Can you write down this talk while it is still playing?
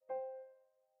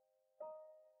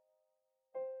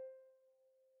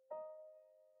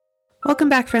Welcome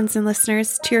back, friends and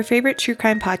listeners, to your favorite true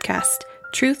crime podcast,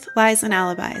 Truth, Lies, and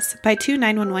Alibis, by two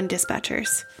 911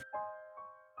 dispatchers.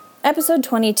 Episode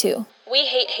 22. We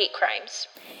hate crimes.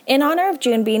 In honor of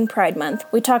June being Pride Month,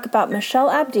 we talk about Michelle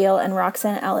Abdill and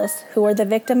Roxanne Ellis, who were the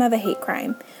victim of a hate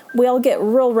crime. We all get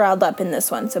real riled up in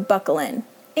this one, so buckle in.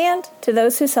 And to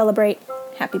those who celebrate,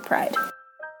 happy Pride.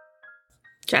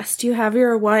 Jess, do you have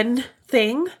your one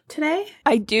thing today?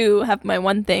 I do have my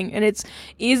one thing, and it's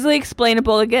easily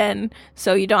explainable again,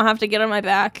 so you don't have to get on my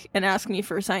back and ask me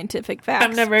for scientific facts.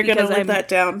 I'm never going to live that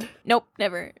down. Nope,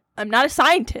 never. I'm not a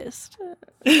scientist.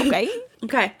 Okay?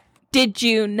 Okay. Did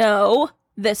you know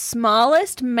the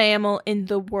smallest mammal in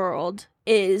the world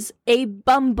is a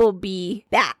bumblebee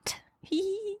bat?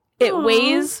 It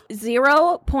weighs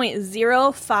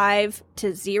 0.05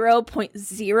 to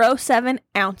 0.07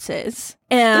 ounces.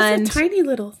 And that's a tiny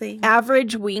little thing.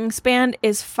 Average wingspan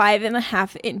is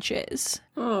 5.5 inches.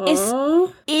 Aww.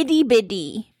 It's itty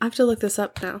bitty. I have to look this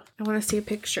up now. I want to see a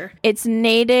picture. It's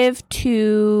native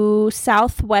to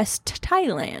southwest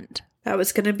Thailand. That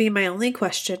was going to be my only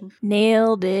question.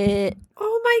 Nailed it.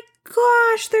 Oh my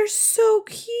gosh, they're so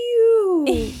cute.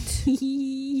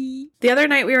 The other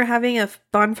night we were having a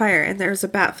bonfire and there was a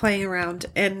bat flying around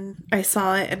and I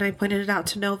saw it and I pointed it out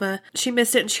to Nova. She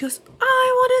missed it and she goes, oh,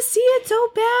 I want to see it so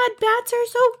bad. Bats are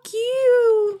so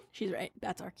cute. She's right.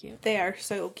 Bats are cute. They are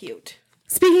so cute.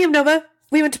 Speaking of Nova,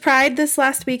 we went to Pride this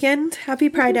last weekend. Happy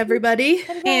Pride, everybody.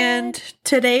 And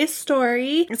today's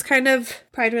story is kind of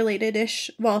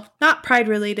Pride-related-ish. Well, not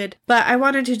Pride-related, but I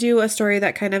wanted to do a story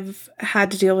that kind of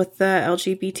had to deal with the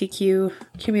LGBTQ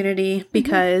community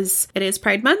because it is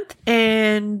Pride Month.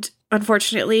 And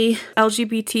unfortunately,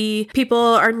 LGBT people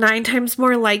are 9 times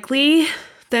more likely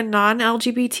than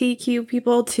non-LGBTQ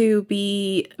people to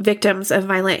be victims of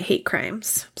violent hate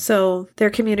crimes. So their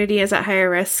community is at higher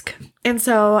risk. And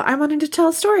so I wanted to tell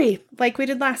a story like we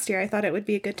did last year. I thought it would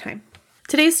be a good time.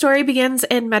 Today's story begins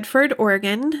in Medford,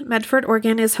 Oregon. Medford,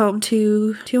 Oregon is home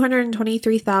to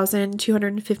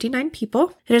 223,259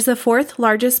 people. It is the 4th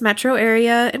largest metro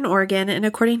area in Oregon, and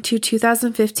according to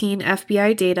 2015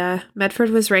 FBI data, Medford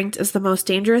was ranked as the most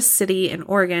dangerous city in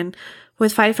Oregon,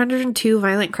 with 502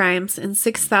 violent crimes and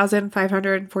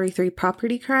 6,543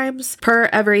 property crimes per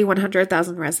every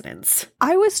 100,000 residents.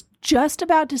 I was just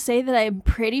about to say that I'm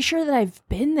pretty sure that I've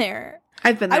been there.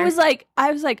 I've been there. I was like,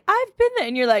 I've been there.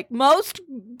 And you're like, most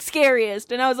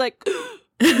scariest. And I was like,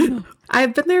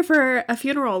 I've been there for a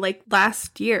funeral like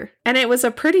last year. And it was a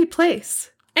pretty place.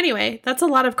 Anyway, that's a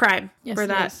lot of crime for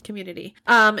that community.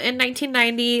 In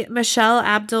 1990, Michelle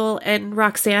Abdill and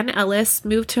Roxanne Ellis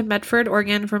moved to Medford,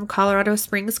 Oregon from Colorado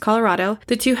Springs, Colorado.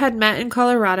 The two had met in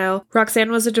Colorado.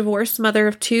 Roxanne was a divorced mother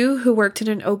of 2 who worked in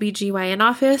an OBGYN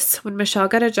office when Michelle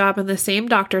got a job in the same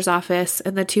doctor's office,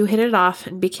 and the two hit it off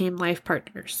and became life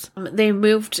partners. They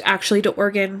moved actually to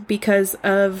Oregon because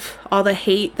of all the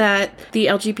hate that the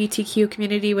LGBTQ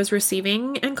community was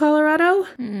receiving in Colorado.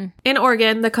 In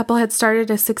Oregon, the couple had started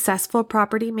a successful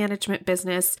property management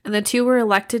business, and the two were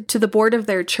elected to the board of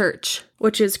their church,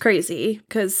 which is crazy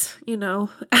because, you know,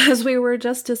 as we were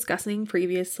just discussing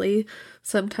previously,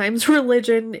 sometimes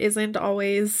religion isn't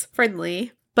always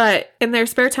friendly. But in their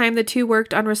spare time, the two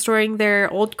worked on restoring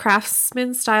their old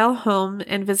craftsman-style home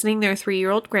and visiting their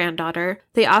 3-year-old granddaughter.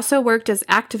 They also worked as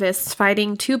activists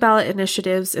fighting 2 ballot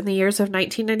initiatives in the years of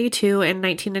 1992 and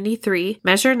 1993.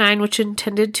 Measure 9, which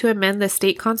intended to amend the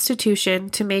state constitution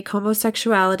to make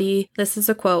homosexuality, this is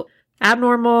a quote,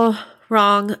 abnormal,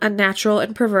 wrong, unnatural,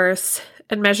 and perverse.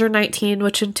 And Measure 19,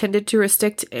 which intended to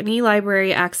restrict any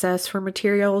library access for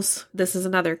materials, this is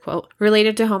another quote,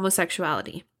 related to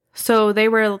homosexuality. So they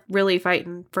were really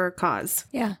fighting for a cause.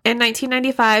 Yeah. In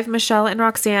 1995, Michelle and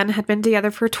Roxanne had been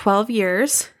together for 12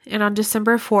 years. And on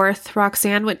December 4th,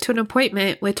 Roxanne went to an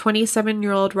appointment with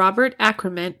 27-year-old Robert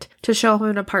Ackerman to show him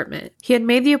an apartment. He had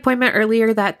made the appointment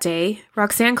earlier that day.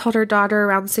 Roxanne called her daughter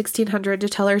around 1600 to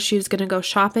tell her she was going to go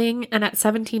shopping. And at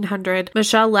 1700,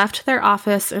 Michelle left their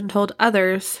office and told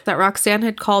others that Roxanne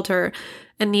had called her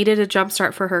and needed a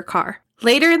jumpstart for her car.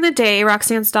 Later in the day,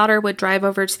 Roxanne's daughter would drive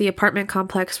over to the apartment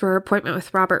complex where her appointment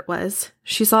with Robert was.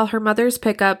 She saw her mother's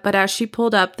pickup, but as she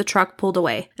pulled up, the truck pulled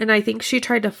away. And I think she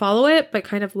tried to follow it, but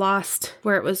kind of lost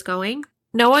where it was going.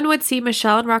 No one would see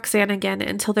Michelle and Roxanne again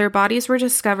until their bodies were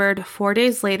discovered 4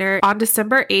 days later on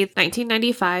December 8th,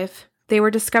 1995. They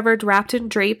were discovered wrapped in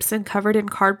drapes and covered in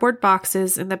cardboard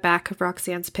boxes in the back of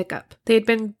Roxanne's pickup. They had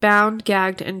been bound,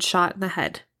 gagged, and shot in the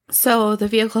head. So the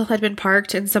vehicle had been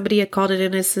parked and somebody had called it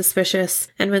in as suspicious.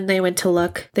 And when they went to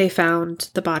look, they found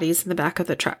the bodies in the back of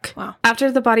the truck. Wow.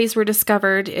 After the bodies were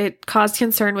discovered, it caused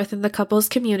concern within the couple's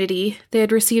community. They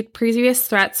had received previous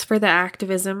threats for the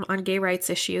activism on gay rights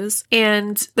issues,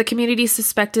 and the community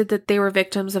suspected that they were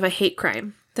victims of a hate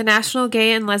crime. The National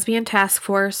Gay and Lesbian Task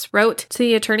Force wrote to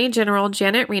the Attorney General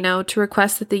Janet Reno to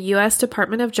request that the U.S.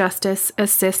 Department of Justice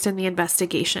assist in the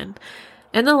investigation.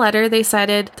 In the letter, they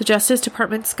cited the Justice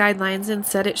Department's guidelines and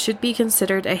said it should be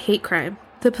considered a hate crime.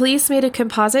 The police made a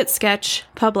composite sketch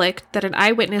public that an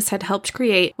eyewitness had helped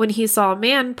create when he saw a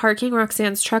man parking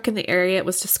Roxanne's truck in the area it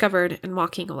was discovered and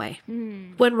walking away.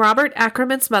 When Robert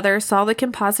Ackerman's mother saw the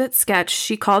composite sketch,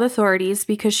 she called authorities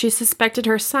because she suspected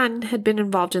her son had been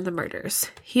involved in the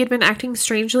murders. He had been acting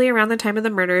strangely around the time of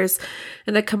the murders,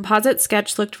 and the composite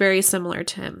sketch looked very similar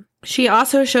to him. She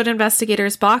also showed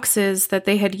investigators boxes that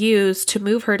they had used to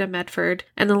move her to Medford,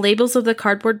 and the labels of the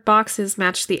cardboard boxes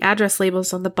matched the address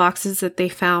labels on the boxes that they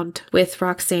found with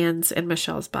Roxanne's and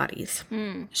Michelle's bodies.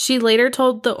 She later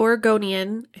told the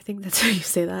Oregonian, I think that's how you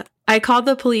say that, "I called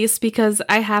the police because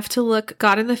I have to look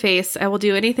God in the face. I will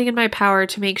do anything in my power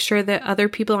to make sure that other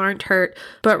people aren't hurt,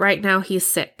 but right now he's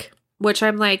sick." Which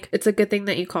I'm like, it's a good thing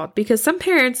that you called, because some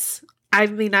parents, I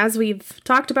mean, as we've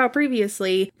talked about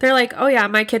previously, they're like, oh yeah,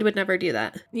 my kid would never do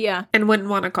that. Yeah. And wouldn't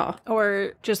want to call.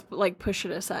 Or just like push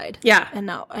it aside. Yeah. And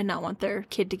not want their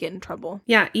kid to get in trouble.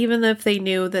 Yeah, even if they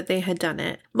knew that they had done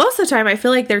it. Most of the time, I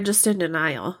feel like they're just in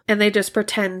denial and they just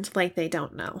pretend like they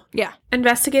don't know. Yeah.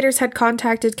 Investigators had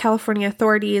contacted California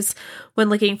authorities when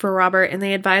looking for Robert, and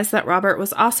they advised that Robert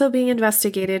was also being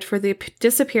investigated for the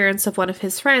disappearance of one of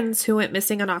his friends who went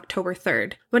missing on October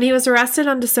 3rd. When he was arrested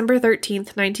on December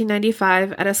 13th,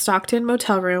 1995, at a Stockton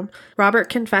motel room, Robert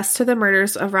confessed to the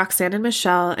murders of Roxanne and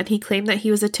Michelle, and he claimed that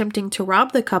he was attempting to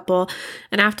rob the couple,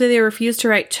 and after they refused to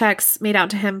write checks made out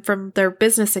to him from their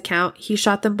business account, he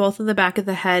shot them both in the back of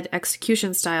the head,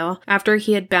 execution style, after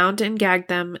he had bound and gagged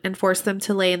them and forced them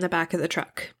to lay in the back of the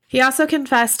truck. He also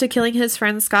confessed to killing his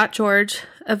friend Scott George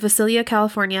of Visalia,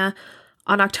 California,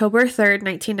 on October 3rd,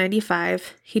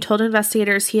 1995. He told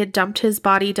investigators he had dumped his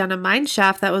body down a mine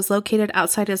shaft that was located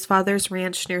outside his father's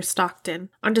ranch near Stockton.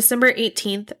 On December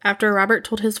 18th, after Robert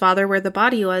told his father where the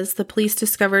body was, the police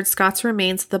discovered Scott's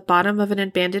remains at the bottom of an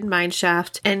abandoned mine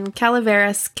shaft in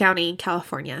Calaveras County,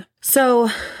 California. So,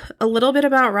 a little bit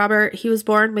about Robert. He was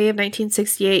born May of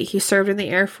 1968. He served in the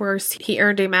Air Force. He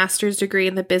earned a master's degree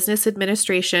in the business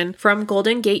administration from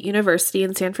Golden Gate University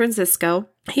in San Francisco.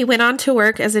 He went on to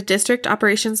work as a district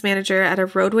operations manager at a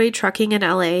roadway trucking in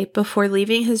LA before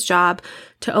leaving his job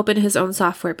to open his own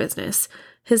software business.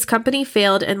 His company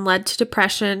failed and led to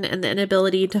depression and the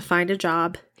inability to find a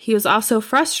job. He was also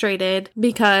frustrated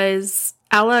because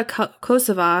Alla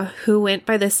Kosova, who went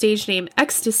by the stage name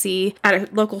Ecstasy at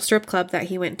a local strip club that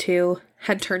he went to,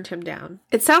 had turned him down.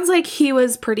 It sounds like he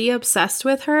was pretty obsessed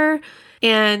with her,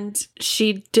 and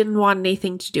she didn't want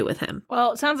anything to do with him.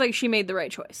 Well, it sounds like she made the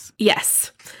right choice.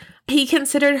 Yes. He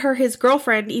considered her his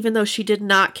girlfriend, even though she did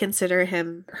not consider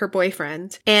him her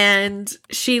boyfriend. And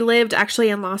she lived actually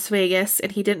in Las Vegas,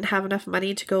 and he didn't have enough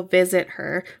money to go visit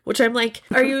her, which I'm like,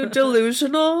 are you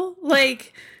delusional?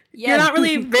 Like... Yeah, you're not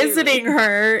really visiting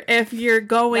her if you're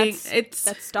going.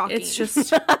 That's stalking.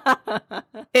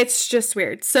 It's just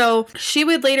weird. So she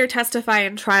would later testify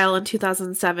in trial in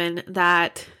 2007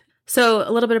 that. So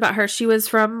a little bit about her. She was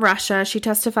from Russia. She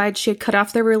testified she had cut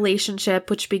off their relationship,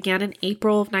 which began in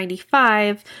April of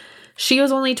 95. She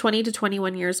was only 20 to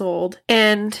 21 years old,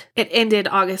 and it ended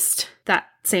August that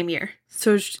same year.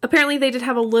 So apparently they did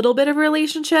have a little bit of a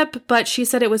relationship, but she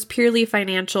said it was purely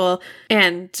financial,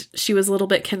 and she was a little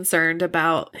bit concerned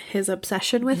about his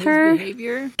obsession with her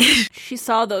behavior. She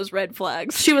saw those red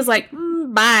flags. She was like,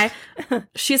 bye.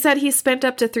 She said he spent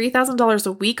up to $3,000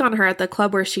 a week on her at the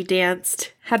club where she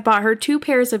danced, had bought her 2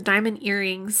 pairs of diamond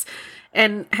earrings,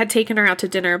 and had taken her out to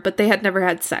dinner, but they had never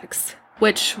had sex.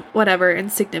 Which, whatever,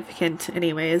 insignificant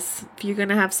anyways. If you're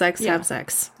gonna have sex, have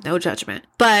sex. No judgment.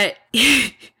 But...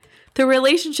 The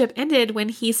relationship ended when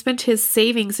he spent his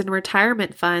savings in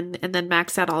retirement fund and then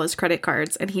maxed out all his credit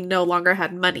cards, and he no longer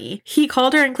had money. He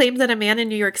called her and claimed that a man in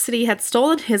New York City had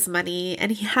stolen his money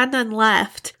and he had none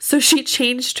left. So she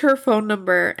changed her phone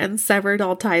number and severed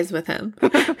all ties with him.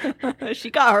 She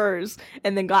got hers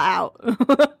and then got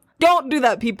out. Don't do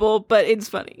that, people, but it's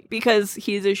funny because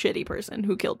he's a shitty person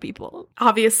who killed people.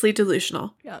 Obviously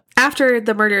delusional. Yeah. After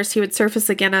the murders, he would surface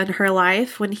again in her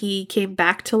life when he came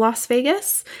back to Las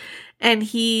Vegas, and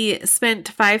he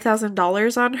spent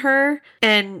 $5,000 on her,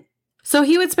 and So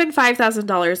he would spend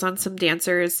 $5,000 on some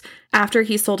dancers after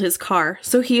he sold his car.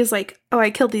 So he is like, oh, I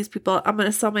killed these people. I'm going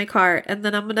to sell my car and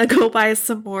then I'm going to go buy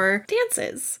some more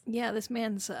dances. Yeah, this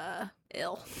man's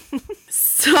ill.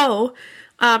 So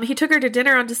he took her to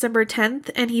dinner on December 10th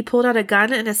and he pulled out a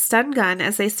gun and a stun gun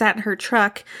as they sat in her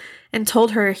truck and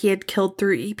told her he had killed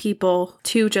 3 people,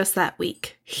 2 just that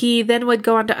week. He then would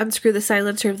go on to unscrew the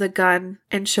silencer of the gun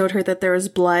and showed her that there was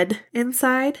blood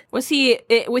inside. Was he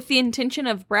with the intention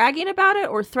of bragging about it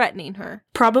or threatening her?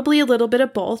 Probably a little bit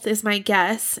of both is my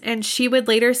guess. And she would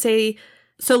later say,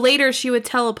 so later she would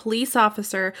tell a police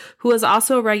officer who was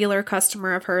also a regular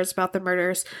customer of hers about the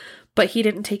murders, but he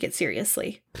didn't take it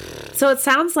seriously. So it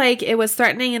sounds like it was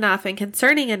threatening enough and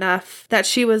concerning enough that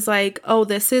she was like, oh,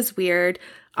 this is weird.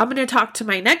 I'm going to talk to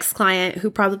my next client who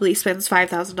probably spends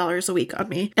 $5,000 a week on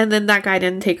me. And then that guy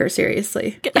didn't take her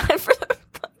seriously.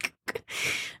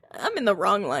 I'm in the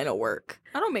wrong line of work.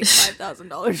 I don't make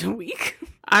 $5,000 a week.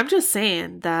 I'm just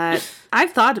saying that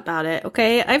I've thought about it,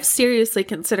 okay? I've seriously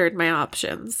considered my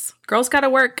options. Girls gotta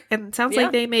work, and it sounds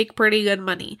like they make pretty good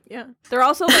money. Yeah. They're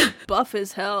also like buff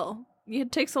as hell.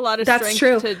 It takes a lot of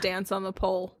strength to dance on the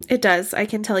pole. It does. I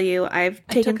can tell you. I've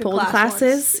taken pole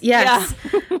classes. Once. Yes.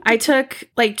 Yeah. I took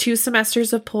like 2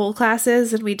 semesters of pole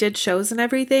classes and we did shows and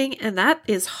everything. And that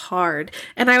is hard.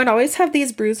 And I would always have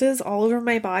these bruises all over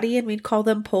my body and we'd call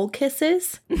them pole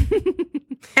kisses.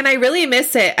 And I really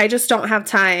miss it. I just don't have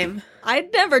time. I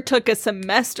never took a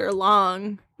semester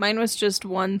long. Mine was just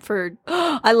one for...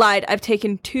 I lied. I've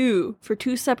taken 2 for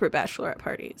 2 separate bachelorette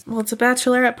parties. Well, it's a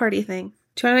bachelorette party thing.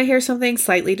 Do you want to hear something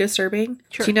slightly disturbing?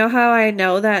 Sure. Do you know how I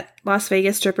know that Las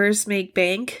Vegas strippers make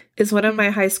bank? Is one of my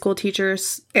high school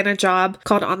teachers in a job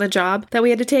called On the Job that we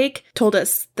had to take told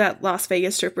us that Las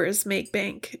Vegas strippers make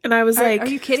bank. And I was like... Are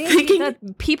you kidding?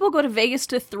 That people go to Vegas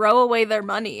to throw away their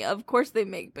money. Of course they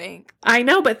make bank. I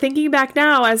know, but thinking back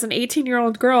now as an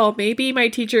 18-year-old girl, maybe my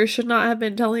teacher should not have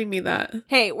been telling me that.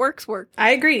 Hey, work's work.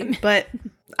 I agree, but...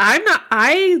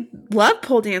 I love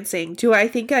pole dancing. Do I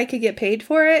think I could get paid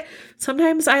for it?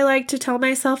 Sometimes I like to tell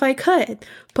myself I could,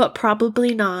 but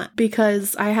probably not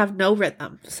because I have no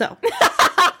rhythm. So,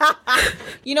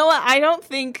 you know what? I don't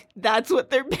think that's what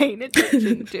they're paying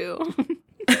attention to.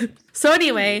 So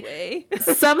anyway,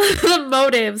 some of the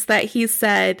motives that he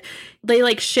said, they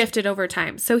like shifted over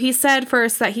time. So he said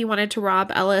first that he wanted to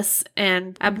rob Ellis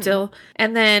and Abdill.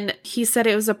 And then he said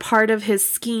it was a part of his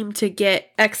scheme to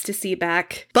get ecstasy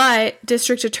back. But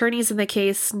district attorneys in the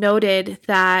case noted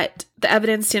that the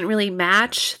evidence didn't really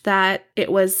match that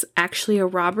it was actually a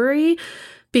robbery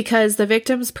because the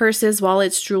victim's purses,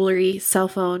 wallets, jewelry, cell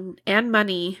phone, and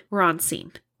money were on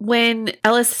scene. When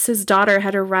Ellis's daughter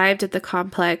had arrived at the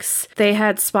complex, they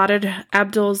had spotted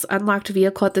Abdill's unlocked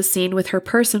vehicle at the scene with her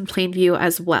purse in plain view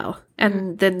as well.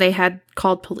 And then they had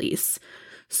called police.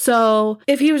 So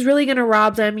if he was really going to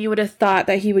rob them, you would have thought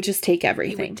that he would just take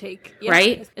everything.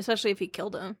 Right? Especially if he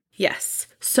killed him. Yes.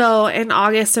 So in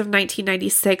August of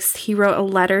 1996, he wrote a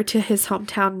letter to his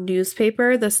hometown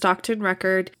newspaper, the Stockton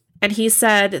Record. And he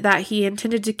said that he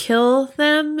intended to kill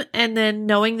them, and then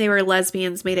knowing they were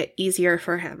lesbians made it easier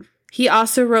for him. He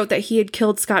also wrote that he had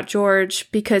killed Scott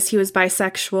George because he was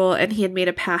bisexual and he had made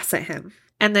a pass at him.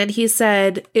 And then he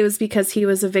said it was because he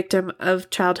was a victim of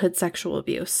childhood sexual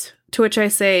abuse. To which I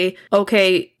say,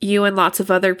 okay, you and lots of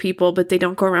other people, but they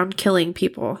don't go around killing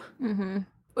people. Mm-hmm.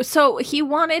 So he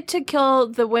wanted to kill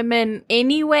the women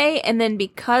anyway, and then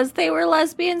because they were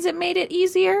lesbians, it made it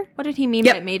easier? What did he mean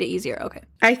by it made it easier? Okay.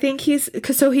 I think he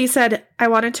said, I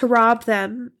wanted to rob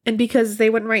them, and because they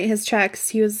wouldn't write his checks,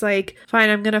 he was like, fine,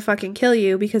 I'm gonna fucking kill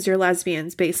you because you're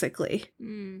lesbians, basically.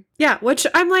 Yeah, which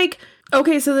I'm like,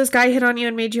 okay, so this guy hit on you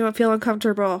and made you feel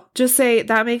uncomfortable. Just say,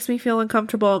 that makes me feel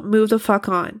uncomfortable, move the fuck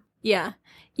on. Yeah.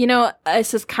 You know,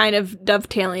 this is kind of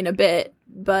dovetailing a bit,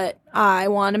 but I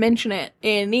want to mention it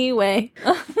anyway.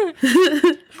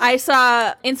 I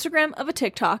saw Instagram of a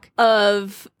TikTok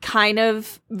of kind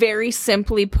of very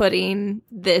simply putting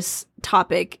this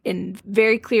topic in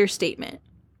very clear statement.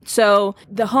 So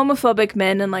the homophobic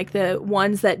men and like the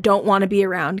ones that don't want to be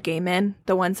around gay men,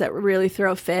 the ones that really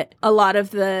throw a fit, a lot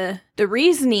of the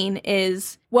reasoning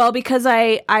is, well, because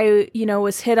I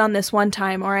was hit on this one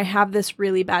time, or I have this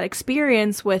really bad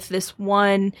experience with this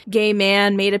one gay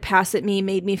man, made a pass at me,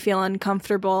 made me feel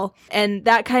uncomfortable. And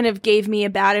that kind of gave me a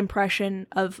bad impression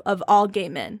of all gay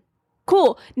men.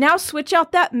 Cool. Now switch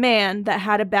out that man that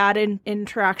had a bad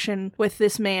interaction with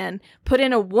this man, put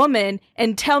in a woman,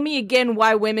 and tell me again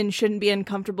why women shouldn't be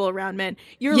uncomfortable around men.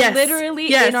 You're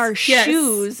literally in our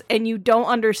shoes and you don't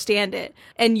understand it.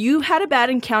 And you had a bad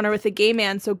encounter with a gay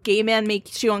man, so gay man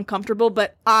makes you uncomfortable,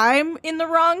 but I'm in the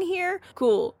wrong here?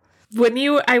 Cool.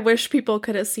 I wish people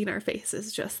could have seen our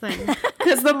faces just then.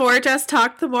 Because the more Jess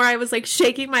talked, the more I was like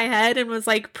shaking my head and was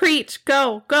like, preach,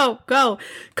 go, go, go.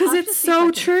 Because it's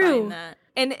so true.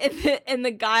 And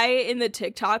the guy in the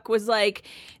TikTok was like,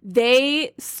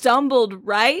 they stumbled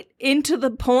right into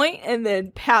the point and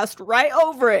then passed right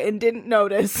over it and didn't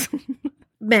notice.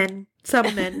 Men.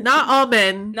 Some men. Not all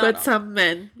men, but some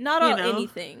men. Not all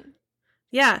anything.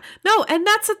 Yeah. No, and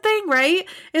that's the thing, right?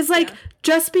 Is like,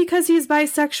 just because he's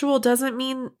bisexual doesn't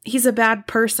mean he's a bad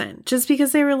person. Just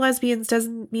because they were lesbians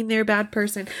doesn't mean they're a bad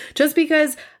person. Just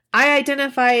because I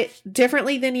identify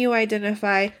differently than you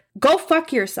identify, go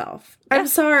fuck yourself. Yeah. I'm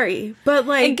sorry, but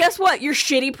like... And guess what? Your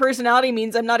shitty personality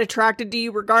means I'm not attracted to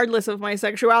you regardless of my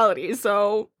sexuality,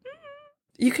 so...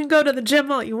 You can go to the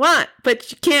gym all you want,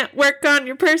 but you can't work on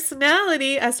your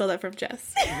personality. I stole that from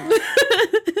Jess.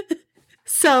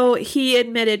 So he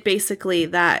admitted basically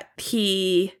that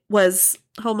he was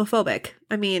homophobic.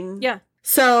 I mean... Yeah.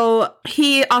 So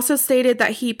he also stated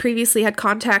that he previously had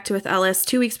contact with Ellis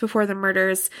 2 weeks before the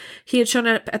murders. He had shown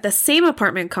up at the same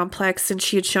apartment complex and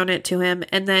she had shown it to him.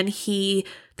 And then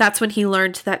that's when he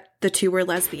learned that the two were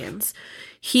lesbians.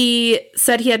 He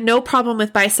said he had no problem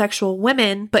with bisexual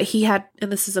women, but he had,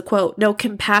 and this is a quote, no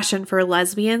compassion for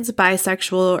lesbians,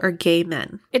 bisexual, or gay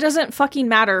men. It doesn't fucking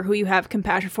matter who you have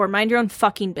compassion for. Mind your own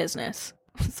fucking business.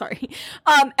 Sorry.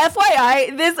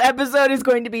 FYI, this episode is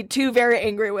going to be two very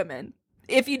angry women.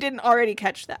 If you didn't already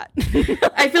catch that.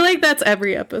 I feel like that's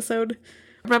every episode.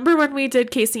 Remember when we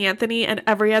did Casey Anthony and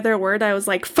every other word I was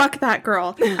like, fuck that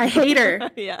girl. I hate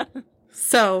her. Yeah.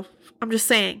 So, I'm just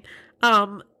saying,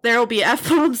 there will be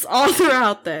F-bombs all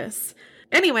throughout this.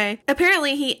 Anyway,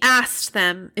 apparently he asked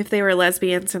them if they were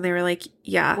lesbians and they were like,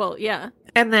 yeah. Well, yeah.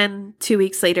 And then 2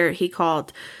 weeks later he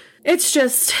called.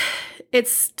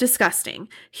 It's disgusting.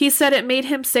 He said it made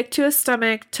him sick to his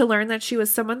stomach to learn that she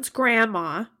was someone's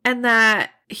grandma and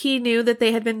that he knew that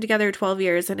they had been together 12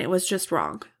 years and it was just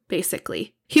wrong,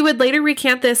 basically. He would later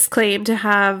recant this claim to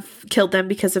have killed them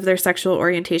because of their sexual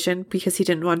orientation because he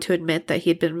didn't want to admit that he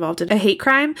had been involved in a hate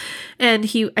crime. And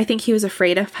I think he was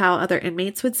afraid of how other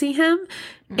inmates would see him.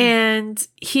 And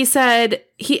he said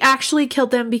he actually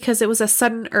killed them because it was a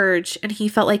sudden urge and he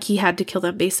felt like he had to kill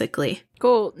them, basically.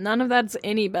 Cool. None of that's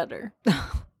any better.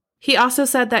 He also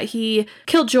said that he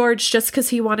killed George just because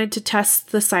he wanted to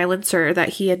test the silencer that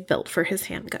he had built for his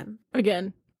handgun.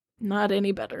 Again, not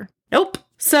any better. Nope.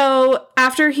 So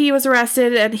after he was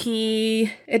arrested and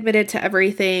he admitted to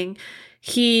everything,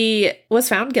 he was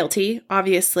found guilty,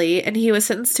 obviously, and he was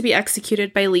sentenced to be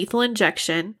executed by lethal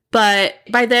injection. But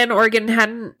by then, Oregon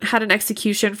hadn't had an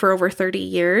execution for over 30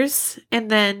 years. And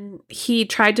then he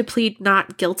tried to plead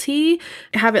not guilty,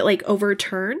 have it like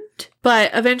overturned.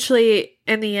 But eventually,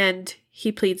 in the end,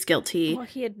 he pleads guilty. Well,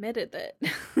 he admitted it.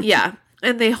 Yeah.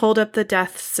 And they hold up the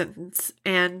death sentence.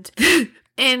 And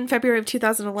in February of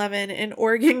 2011, an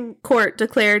Oregon court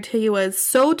declared he was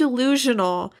so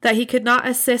delusional that he could not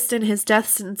assist in his death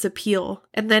sentence appeal.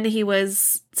 And then he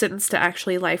was sentenced to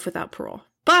actually life without parole.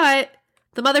 But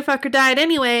the motherfucker died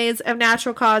anyways of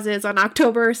natural causes on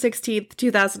October 16th,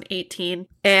 2018.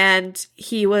 And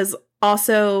he was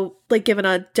also like given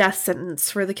a death sentence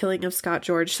for the killing of Scott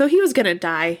George. So he was gonna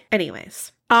die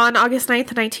anyways. On August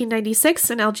 9th, 1996,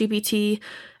 an LGBT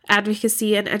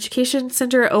advocacy and education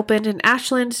center opened in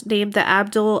Ashland named the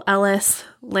Abdill Ellis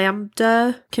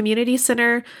Lambda Community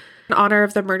Center in honor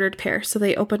of the murdered pair. So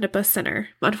they opened up a center.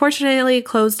 Unfortunately, it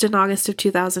closed in August of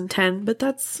 2010, but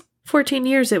that's 14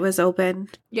 years it was open.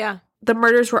 Yeah. The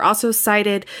murders were also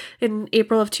cited in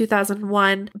April of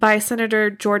 2001 by Senator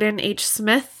Jordan H.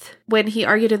 Smith when he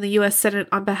argued in the U.S. Senate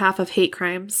on behalf of hate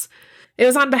crimes. It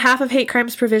was on behalf of hate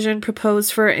crimes provision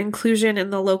proposed for inclusion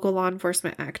in the Local Law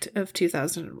Enforcement Act of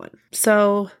 2001.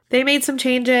 So they made some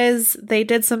changes. They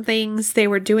did some things. They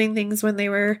were doing things when they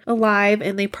were alive,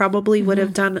 and they probably would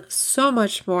have done so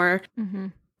much more. Mm-hmm.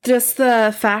 Just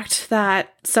the fact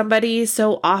that somebody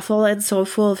so awful and so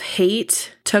full of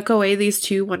hate took away these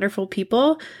two wonderful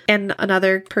people, and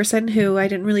another person who I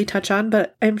didn't really touch on,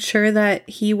 but I'm sure that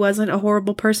he wasn't a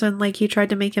horrible person like he tried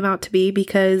to make him out to be,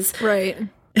 because right.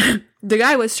 The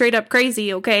guy was straight up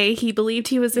crazy, okay? He believed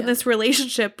he was in this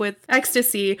relationship with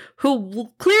Ecstasy, who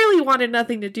clearly wanted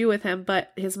nothing to do with him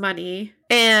but his money.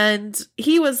 And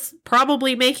he was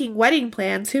probably making wedding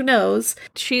plans, who knows?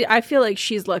 I feel like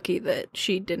she's lucky that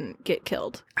she didn't get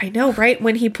killed. I know, right?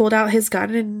 When he pulled out his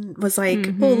gun and was like,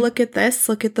 oh, look at this,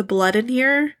 look at the blood in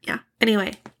here. Yeah.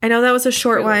 Anyway, I know that was a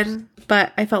short one,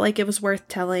 but I felt like it was worth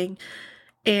telling.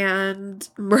 and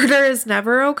murder is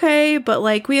never okay, but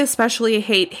like we especially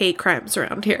hate crimes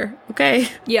around here, okay?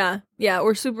 Yeah,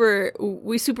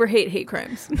 we super hate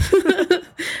crimes.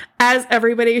 As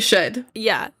everybody should.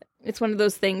 Yeah, it's one of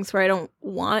those things where I don't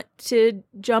want to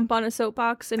jump on a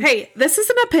soapbox. And hey, this is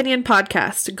an opinion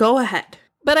podcast. Go ahead.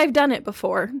 But I've done it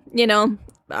before, you know?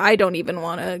 I don't even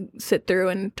want to sit through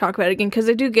and talk about it again because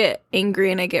I do get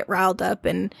angry and I get riled up.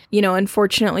 And, you know,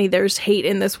 unfortunately, there's hate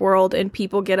in this world and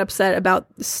people get upset about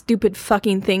stupid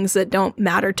fucking things that don't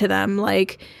matter to them.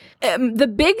 Like,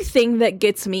 the big thing that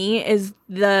gets me is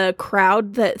the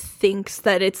crowd that thinks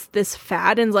that it's this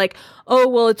fad and is like, oh,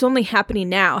 well, it's only happening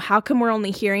now. How come we're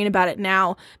only hearing about it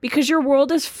now? Because your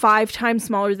world is 5 times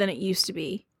smaller than it used to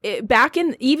be.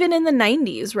 Even in the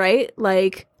 90s, right?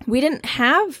 Like, we didn't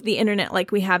have the internet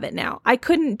like we have it now. I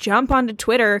couldn't jump onto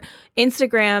Twitter,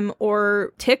 Instagram,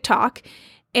 or TikTok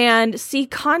and see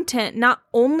content not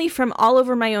only from all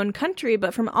over my own country,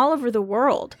 but from all over the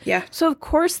world. Yeah. So, of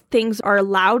course, things are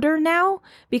louder now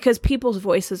because people's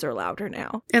voices are louder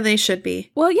now. And they should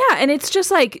be. Well, yeah. And it's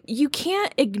just like, you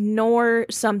can't ignore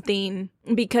something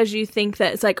because you think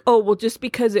that it's like, oh, well, just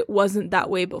because it wasn't that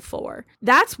way before.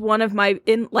 That's one of my,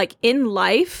 in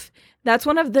life, that's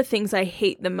one of the things I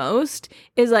hate the most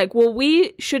is like, well,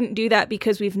 we shouldn't do that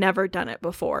because we've never done it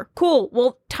before. Cool.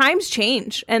 Well, times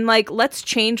change and like, let's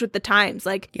change with the times.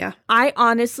 Like, yeah, I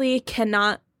honestly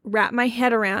cannot wrap my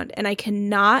head around and I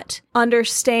cannot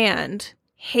understand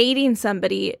hating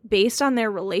somebody based on their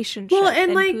relationship. Well,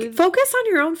 and like, focus on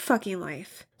your own fucking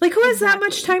life. Like, who has that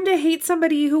much time to hate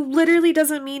somebody who literally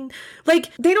doesn't mean,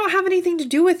 like, they don't have anything to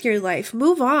do with your life?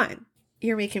 Move on.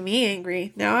 You're making me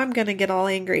angry. Now I'm gonna get all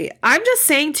angry. I'm just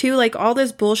saying, too, like, all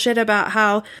this bullshit about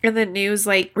how in the news,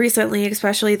 like, recently,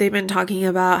 especially, they've been talking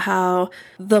about how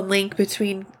the link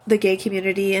between the gay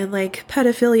community and, like,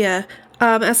 pedophilia.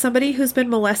 As somebody who's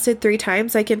been molested 3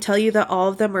 times, I can tell you that all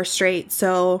of them are straight.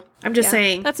 So I'm just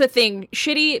saying. That's the thing.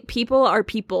 Shitty people are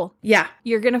people. Yeah.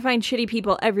 You're going to find shitty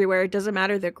people everywhere. It doesn't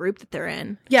matter the group that they're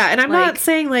in. Yeah. And I'm not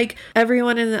saying like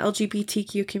everyone in the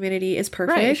LGBTQ community is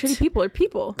perfect. Right. Shitty people are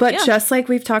people. But just like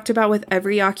we've talked about with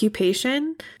every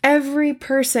occupation, every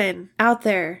person out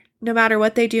there, no matter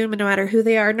what they do, no matter who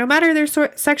they are, no matter their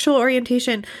sexual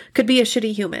orientation, could be a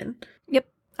shitty human. Yep.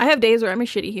 I have days where I'm a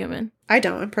shitty human. I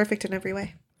don't. I'm perfect in every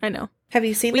way. I know. Have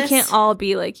you seen this? We can't all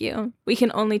be like you. We can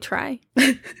only try.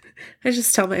 I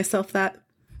just tell myself that.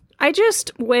 I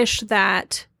just wish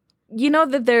that, you know,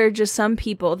 that there are just some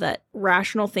people that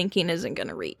rational thinking isn't going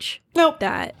to reach. Nope.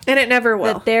 And it never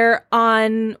will. That they're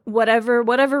on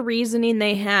whatever reasoning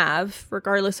they have,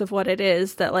 regardless of what it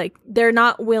is, that like they're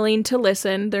not willing to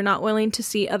listen. They're not willing to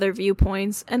see other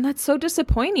viewpoints. And that's so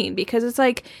disappointing because it's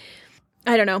like,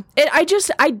 I don't know.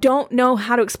 I don't know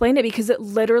how to explain it because it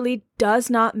literally does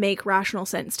not make rational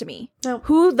sense to me. No.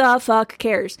 Who the fuck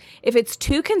cares? If it's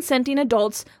 2 consenting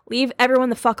adults, leave everyone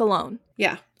the fuck alone.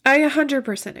 Yeah, I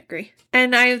 100% agree.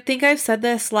 And I think I've said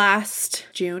this last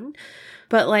June,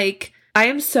 but like, I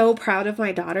am so proud of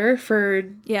my daughter for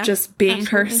just being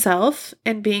herself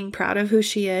and being proud of who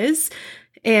she is.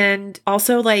 And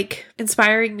also, like,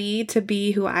 inspiring me to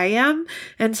be who I am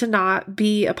and to not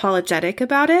be apologetic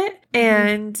about it. Mm-hmm.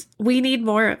 And we need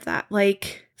more of that.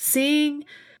 Like, seeing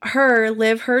her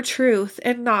live her truth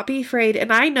and not be afraid.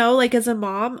 And I know, like, as a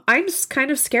mom, I'm kind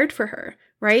of scared for her,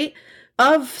 right?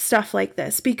 Of stuff like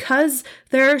this. Because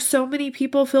there are so many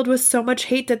people filled with so much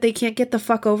hate that they can't get the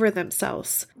fuck over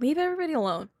themselves. Leave everybody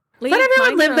alone. Let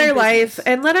everyone live their life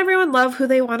and let everyone love who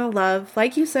they want to love.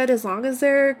 Like you said, as long as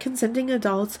they're consenting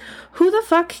adults, who the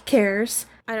fuck cares?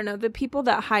 I don't know. The people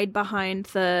that hide behind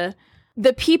the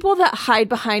people that hide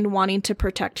behind wanting to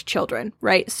protect children,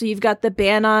 right? So you've got the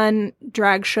ban on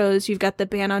drag shows. You've got the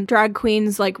ban on drag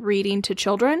queens, like, reading to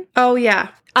children. Oh, yeah.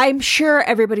 I'm sure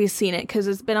everybody's seen it because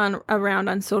it's been around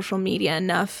on social media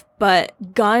enough.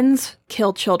 But guns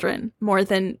kill children more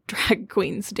than drag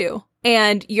queens do.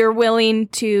 And you're willing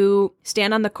to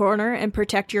stand on the corner and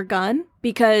protect your gun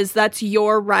because that's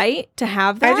your right to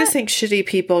have that? I just think shitty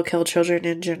people kill children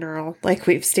in general, like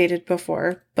we've stated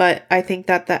before. But I think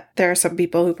that there are some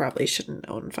people who probably shouldn't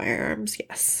own firearms,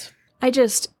 yes.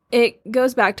 It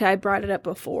goes back to, I brought it up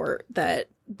before, that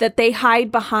they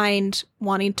hide behind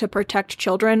wanting to protect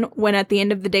children when at the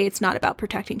end of the day, it's not about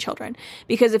protecting children.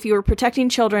 Because if you were protecting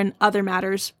children, other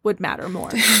matters would matter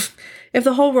more. If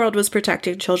the whole world was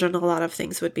protecting children, a lot of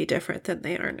things would be different than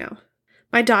they are now.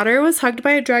 My daughter was hugged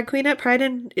by a drag queen at Pride,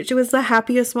 and it was the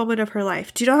happiest moment of her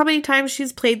life. Do you know how many times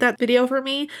she's played that video for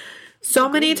me? So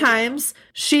many times.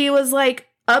 She was, like,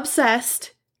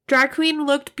 obsessed. Drag queen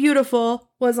looked beautiful,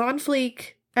 was on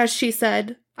fleek, as she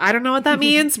said. I don't know what that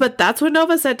means, but that's what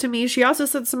Nova said to me. She also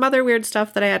said some other weird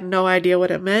stuff that I had no idea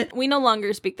what it meant. We no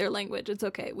longer speak their language. It's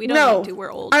okay. We don't need to.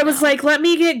 We're old. I was like, let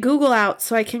me get Google out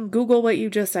so I can Google what you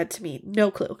just said to me. No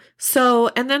clue.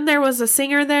 So, and then there was a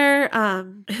singer there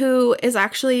who is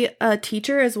actually a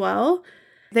teacher as well.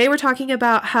 They were talking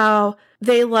about how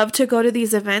they love to go to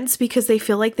these events because they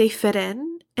feel like they fit in.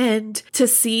 And to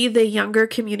see the younger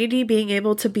community being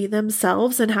able to be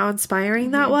themselves and how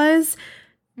inspiring that was.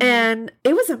 And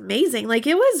it was amazing. Like,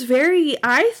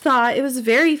 I thought it was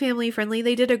very family friendly.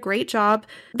 They did a great job.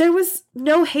 There was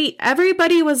no hate.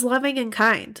 Everybody was loving and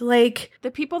kind. Like, the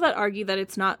people that argue that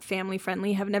it's not family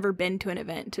friendly have never been to an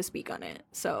event to speak on it.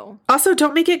 So also,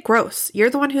 don't make it gross. You're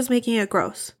the one who's making it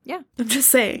gross. Yeah. I'm just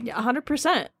saying. Yeah,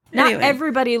 100%. Not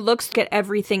everybody looks to get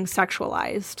everything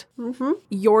sexualized.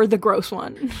 You're the gross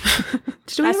one.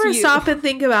 Did we ever stop and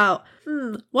think about,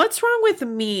 what's wrong with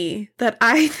me that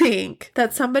I think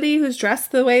that somebody who's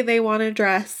dressed the way they want to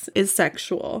dress is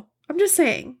sexual? I'm just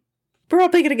saying. We're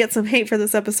probably going to get some hate for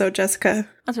this episode, Jessica.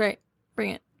 That's right.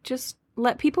 Bring it. Just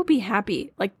let people be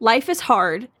happy. Like, life is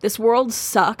hard. This world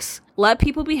sucks. Let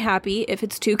people be happy if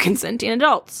it's two consenting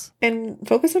adults. And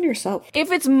focus on yourself.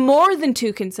 If it's more than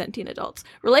two consenting adults.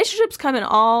 Relationships come in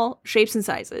all shapes and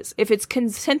sizes. If it's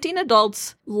consenting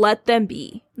adults, let them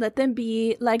be. Let them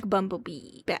be like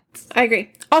bumblebee bats. I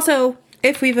agree. Also,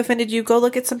 if we've offended you, go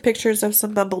look at some pictures of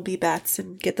some bumblebee bats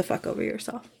and get the fuck over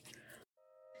yourself.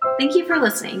 Thank you for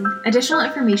listening. Additional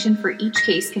information for each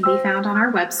case can be found on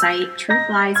our website,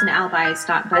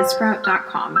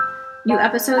 truthliesandalibis.buzzsprout.com. New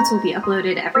episodes will be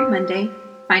uploaded every Monday.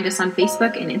 Find us on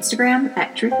Facebook and Instagram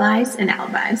at Truth Lies and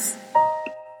Alibis.